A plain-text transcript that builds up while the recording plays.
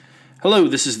Hello,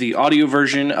 this is the audio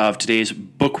version of today's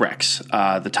Book Recs.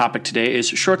 The topic today is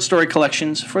short story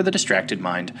collections for the distracted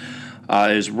mind.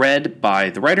 It is read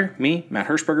by the writer, me, Matt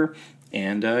Hirschberger,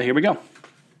 and here we go.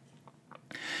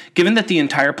 Given that the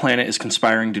entire planet is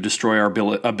conspiring to destroy our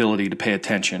ability to pay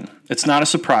attention, it's not a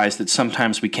surprise that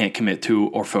sometimes we can't commit to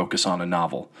or focus on a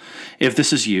novel. If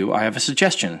this is you, I have a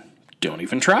suggestion. Don't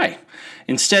even try.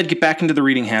 Instead, get back into the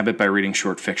reading habit by reading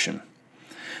short fiction.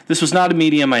 This was not a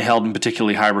medium I held in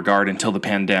particularly high regard until the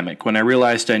pandemic, when I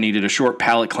realized I needed a short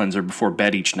palate cleanser before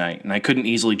bed each night, and I couldn't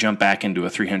easily jump back into a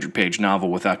 300-page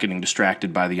novel without getting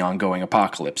distracted by the ongoing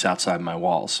apocalypse outside my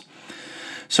walls.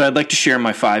 So I'd like to share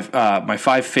my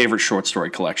five favorite short story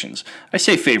collections. I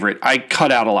say favorite, I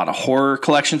cut out a lot of horror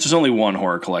collections. There's only one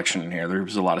horror collection in here. There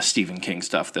was a lot of Stephen King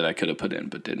stuff that I could have put in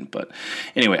but didn't. But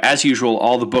anyway, as usual,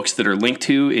 all the books that are linked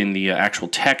to in the actual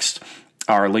text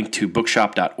are linked to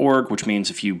bookshop.org, which means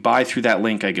if you buy through that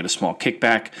link, I get a small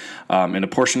kickback, and a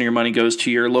portion of your money goes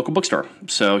to your local bookstore.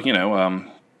 So,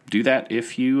 do that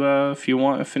if you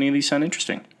want, if any of these sound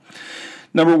interesting.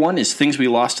 Number one is Things We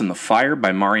Lost in the Fire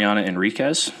by Mariana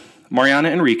Enriquez. Mariana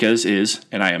Enriquez is,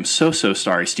 and I am so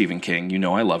sorry, Stephen King, you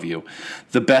know I love you,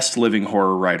 the best living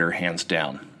horror writer, hands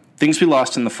down. Things We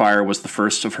Lost in the Fire was the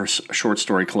first of her short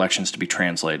story collections to be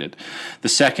translated. The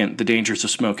second, The Dangers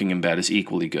of Smoking in Bed, is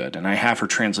equally good, and I have her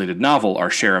translated novel, Our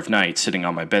Share of Night, sitting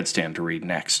on my bedstand to read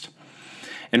next.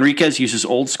 Enriquez uses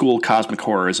old-school cosmic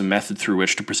horror as a method through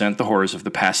which to present the horrors of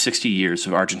the past 60 years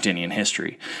of Argentinian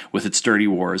history, with its dirty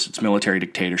wars, its military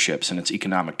dictatorships, and its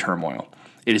economic turmoil.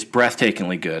 It is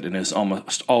breathtakingly good and is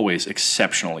almost always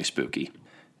exceptionally spooky.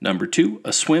 Number 2,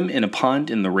 A Swim in a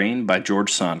Pond in the Rain by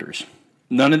George Saunders.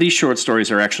 None of these short stories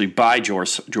are actually by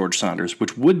George Saunders,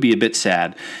 which would be a bit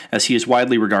sad, as he is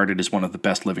widely regarded as one of the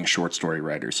best living short story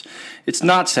writers. It's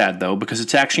not sad, though, because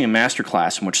it's actually a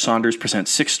masterclass in which Saunders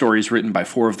presents 6 stories written by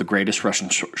 4 of the greatest Russian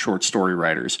short story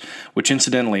writers, which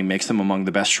incidentally makes them among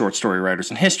the best short story writers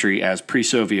in history, as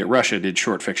pre-Soviet Russia did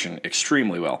short fiction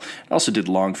extremely well. It also did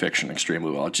long fiction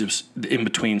extremely well, just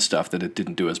in-between stuff that it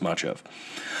didn't do as much of.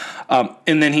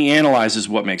 And then he analyzes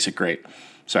what makes it great.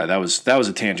 Sorry, that was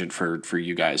a tangent for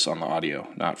you guys on the audio,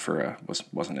 not for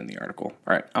wasn't in the article.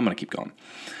 All right, I'm going to keep going.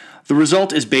 The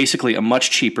result is basically a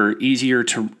much cheaper, easier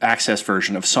to access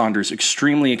version of Saunders'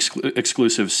 extremely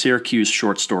exclusive Syracuse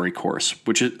short story course,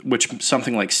 which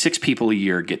something like 6 people a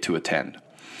year get to attend.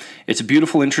 It's a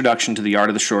beautiful introduction to the art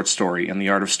of the short story and the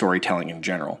art of storytelling in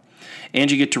general. And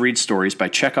you get to read stories by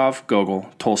Chekhov,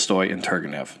 Gogol, Tolstoy, and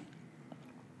Turgenev.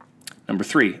 Number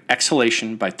 3,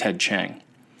 Exhalation by Ted Chiang.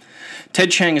 Ted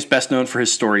Chiang is best known for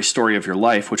his Story of Your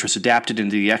Life, which was adapted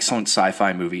into the excellent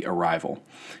sci-fi movie Arrival.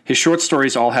 His short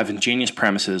stories all have ingenious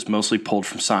premises, mostly pulled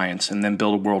from science, and then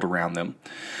build a world around them.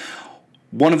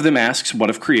 One of them asks what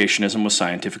if creationism was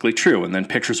scientifically true, and then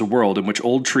pictures a world in which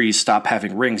old trees stop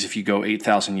having rings if you go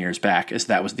 8,000 years back, as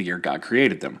that was the year God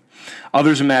created them.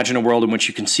 Others imagine a world in which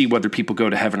you can see whether people go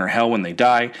to heaven or hell when they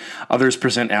die. Others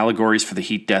present allegories for the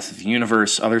heat-death of the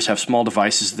universe. Others have small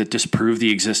devices that disprove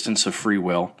the existence of free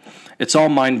will. It's all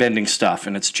mind-bending stuff,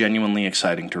 and it's genuinely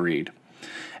exciting to read.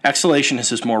 Exhalation is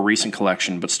his more recent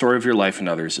collection, but Story of Your Life and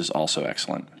Others is also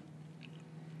excellent.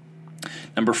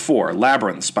 Number 4,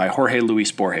 Labyrinths by Jorge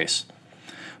Luis Borges.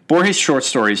 Borges' short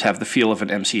stories have the feel of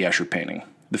an M.C. Escher painting.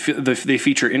 They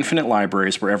feature infinite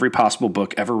libraries where every possible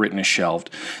book ever written is shelved.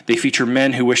 They feature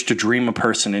men who wish to dream a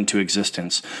person into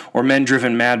existence, or men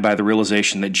driven mad by the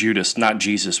realization that Judas, not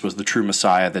Jesus, was the true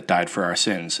Messiah that died for our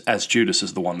sins, as Judas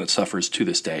is the one that suffers to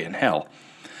this day in hell.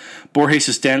 Borges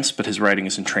is dense, but his writing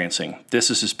is entrancing. This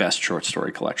is his best short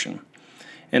story collection.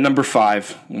 And number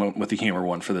 5, with the humor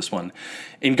one for this one,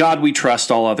 In God We Trust,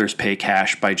 All Others Pay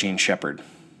Cash by Jean Shepherd.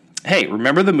 Hey,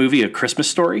 remember the movie A Christmas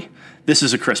Story? This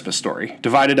is a Christmas story,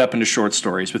 divided up into short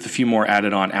stories with a few more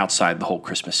added on outside the whole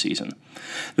Christmas season.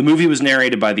 The movie was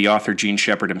narrated by the author Jean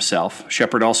Shepherd himself.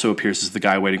 Shepherd also appears as the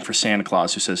guy waiting for Santa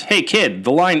Claus who says, "Hey kid,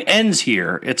 the line ends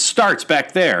here. It starts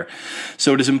back there."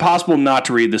 So it is impossible not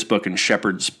to read this book in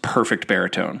Shepherd's perfect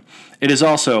baritone. It is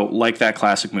also, like that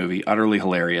classic movie, utterly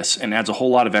hilarious and adds a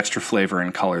whole lot of extra flavor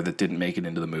and color that didn't make it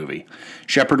into the movie.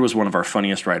 Shepherd was one of our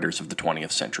funniest writers of the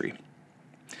 20th century.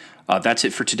 That's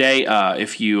it for today.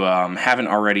 If you haven't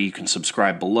already, you can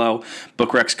subscribe below. Book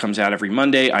Recs comes out every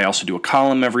Monday. I also do a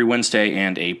column every Wednesday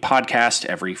and a podcast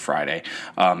every Friday.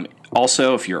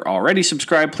 Also, if you're already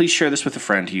subscribed, please share this with a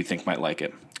friend who you think might like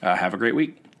it. Have a great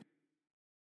week.